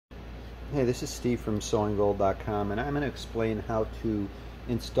Hey, this is Steve from SewingGold.com, and I'm going to explain how to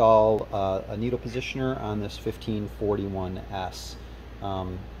install a needle positioner on this 1541S.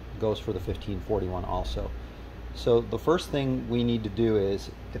 Goes for the 1541 also. So the first thing we need to do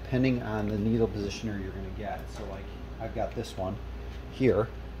is, depending on the needle positioner you're going to get, so like I've got this one here,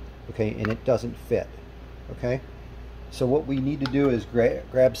 okay, and it doesn't fit, okay? So what we need to do is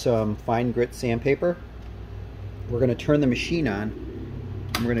grab some fine grit sandpaper. We're going to turn the machine on.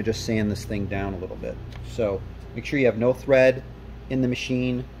 We're going to just sand this thing down a little bit. So make sure you have no thread in the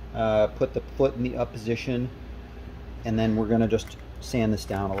machine. Put the foot in the up position, and then we're going to just sand this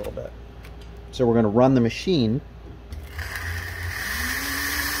down a little bit. So we're going to run the machine.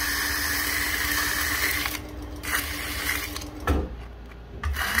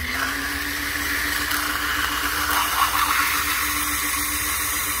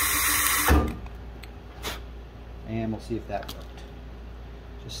 And we'll see if that worked.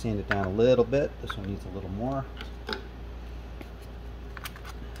 Just sand it down a little bit. This one needs a little more.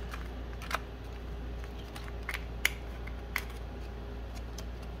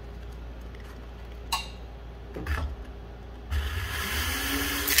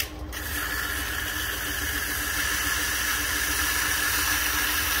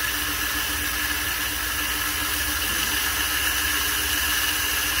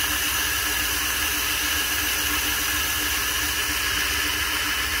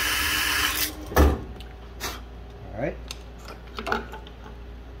 Alright,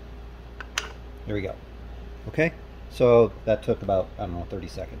 there we go. Okay, so that took about, I don't know, 30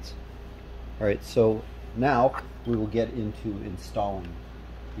 seconds. Alright, so now we will get into installing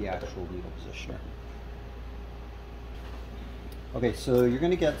the actual needle positioner. Okay, so you're going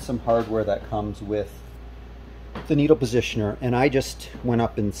to get some hardware that comes with the needle positioner, and I just went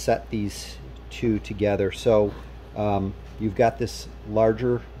up and set these two together. So you've got this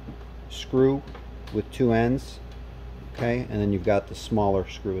larger screw with two ends. Okay, and then you've got the smaller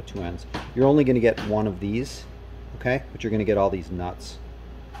screw with two ends. You're only going to get one of these, okay, but you're going to get all these nuts.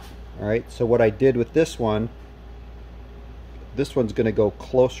 Alright, so what I did with this one's going to go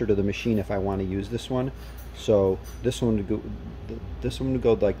closer to the machine if I want to use this one. So this one would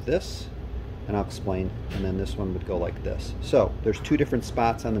go like this, and I'll explain, and then this one would go like this. So there's two different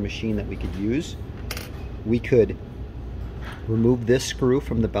spots on the machine that we could use. We could remove this screw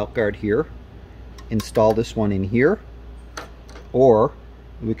from the belt guard here, install this one in here, or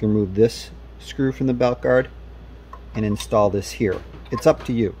we can remove this screw from the belt guard and install this here. It's up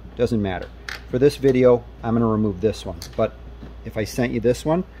to you, doesn't matter. For this video, I'm going to remove this one, but if I sent you this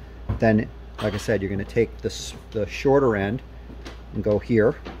one, then like I said, you're going to take the shorter end and go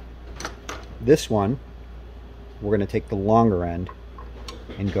here. This one, we're going to take the longer end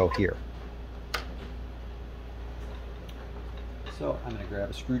and go here. So I'm going to grab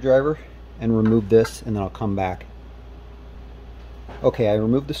a screwdriver and remove this, and then I'll come back. Okay, I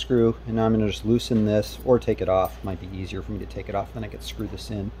removed the screw, and now I'm going to just loosen this, or take it off. It might be easier for me to take it off, then I can screw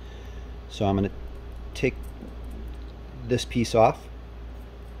this in. So I'm going to take this piece off.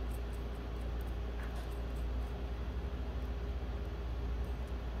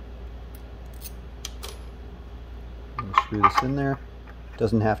 I'm going to screw this in there. It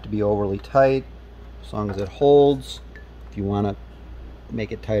doesn't have to be overly tight, as long as it holds. If you want to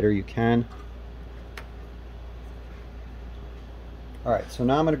make it tighter, you can. Alright, so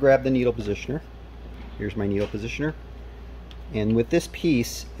now I'm going to grab the needle positioner. Here's my needle positioner. And with this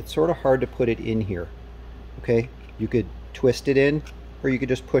piece, it's sort of hard to put it in here. Okay, you could twist it in, or you could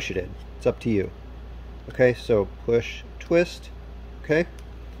just push it in. It's up to you. Okay, so push, twist. Okay,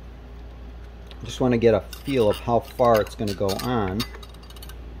 just want to get a feel of how far it's going to go on.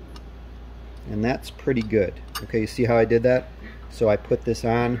 And that's pretty good. Okay, you see how I did that? So I put this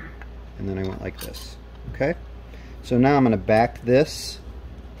on, and then I went like this. Okay, so now I'm going to back this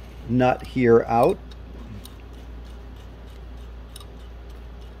nut here out.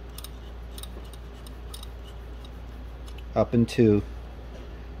 Up into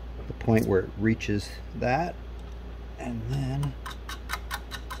the point where it reaches that, and then,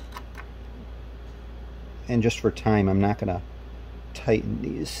 and just for time, I'm not going to tighten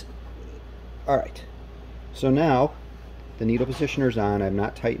these. Alright, so now the needle positioner's on. I'm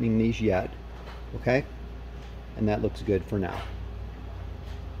not tightening these yet, okay? And that looks good for now.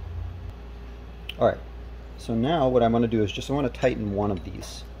 Alright, so now what I want to do is I want to tighten one of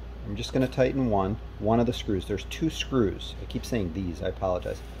these. I'm just going to tighten one of the screws. There's two screws. I keep saying these, I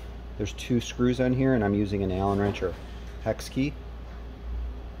apologize. There's two screws on here, and I'm using an Allen wrench or hex key.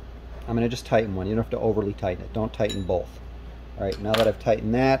 I'm going to just tighten one. You don't have to overly tighten it. Don't tighten both. Alright, now that I've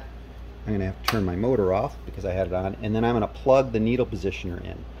tightened that, I'm going to have to turn my motor off because I had it on, and then I'm going to plug the needle positioner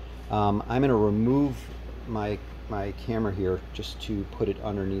in. I'm going to remove my camera here just to put it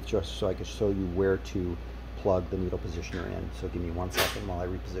underneath, just so I can show you where to plug the needle positioner in. So give me 1 second while I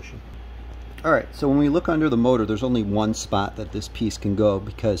reposition. Alright, so when we look under the motor, there's only one spot that this piece can go,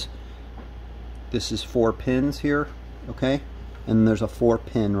 because this is 4 pins here, okay? And there's a 4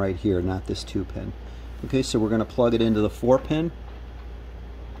 pin right here, not this 2 pin. Okay, so we're going to plug it into the 4 pin.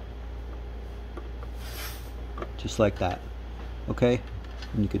 Just like that. Okay?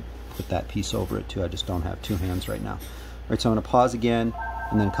 And you could put that piece over it too. I just don't have 2 hands right now. Alright, so I'm going to pause again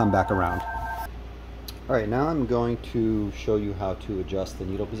and then come back around. Alright, now I'm going to show you how to adjust the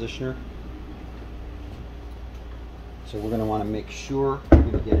needle positioner. So we're going to want to make sure we're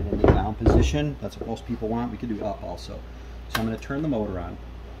going to get it in the down position. That's what most people want. We could do up also. So I'm going to turn the motor on.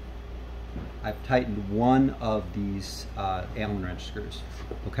 I've tightened one of these Allen wrench screws.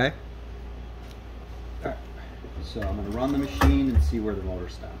 Okay? Alright. So I'm going to run the machine and see where the motor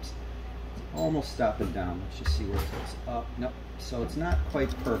stops. It's almost stopping down. Let's just see where it goes. Up. Nope. So it's not quite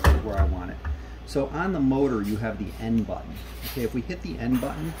perfect where I want it. So on the motor you have the N button. Okay, if we hit the N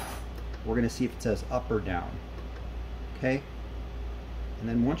button, we're going to see if it says up or down. Okay? And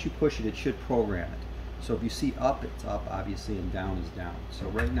then once you push it, it should program it. So if you see up, it's up, obviously, and down is down. So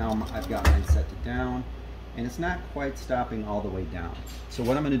right now I've got mine set to down, and it's not quite stopping all the way down. So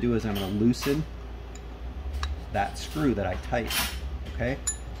what I'm going to do is I'm going to loosen that screw that I tightened. Okay?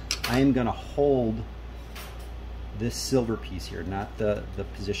 I am going to hold this silver piece here, not the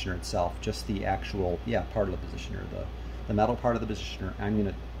positioner itself, just the actual, part of the positioner, the metal part of the positioner. I'm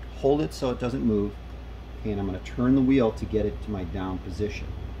going to hold it so it doesn't move, and I'm going to turn the wheel to get it to my down position.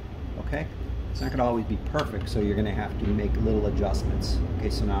 Okay? It's not going to always be perfect, so you're going to have to make little adjustments. Okay,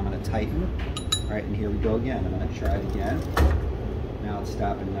 so now I'm going to tighten. All right, and here we go again. I'm going to try it again. Now it's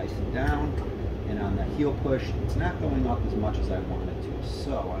stopping nice and down. And on the heel push, it's not going up as much as I want it to.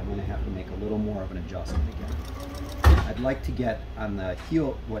 So I'm going to have to make a little more of an adjustment again. I'd like to get on the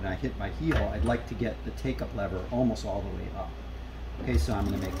heel, when I hit my heel, I'd like to get the take-up lever almost all the way up. Okay, so I'm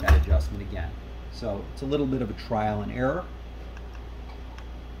going to make that adjustment again. So it's a little bit of a trial and error.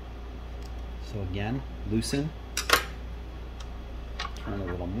 So again, loosen, turn a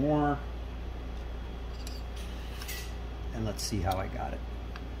little more, and let's see how I got it.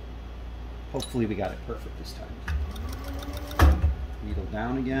 Hopefully we got it perfect this time. Needle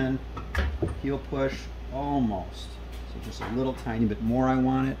down again, heel push, almost. So just a little tiny bit more I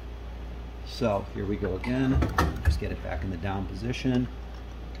want it. So here we go again, just get it back in the down position.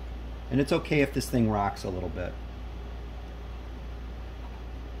 And it's okay if this thing rocks a little bit.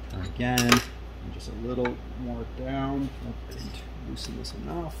 Turn again. And just a little more down. I didn't loosen this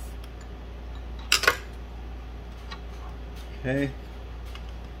enough. Okay.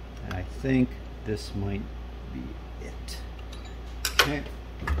 And I think this might be it. Okay.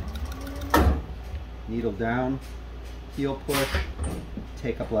 Needle down, heel push,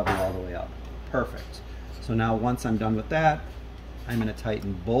 take up lever all the way up. Perfect. So now once I'm done with that, I'm going to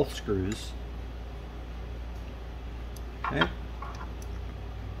tighten both screws. Okay.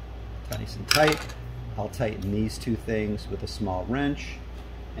 Nice and tight. I'll tighten these 2 things with a small wrench,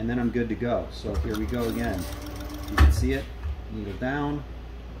 and then I'm good to go. So here we go again. You can see it. Needle down,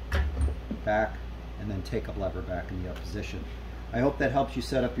 back, and then take up lever back in the up position. I hope that helps you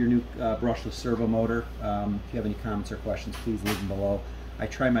set up your new brushless servo motor. If you have any comments or questions, please leave them below. I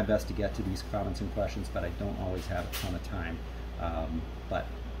try my best to get to these comments and questions, but I don't always have a ton of time. But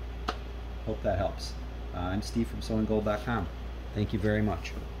hope that helps. I'm Steve from SewingGold.com. Thank you very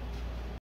much.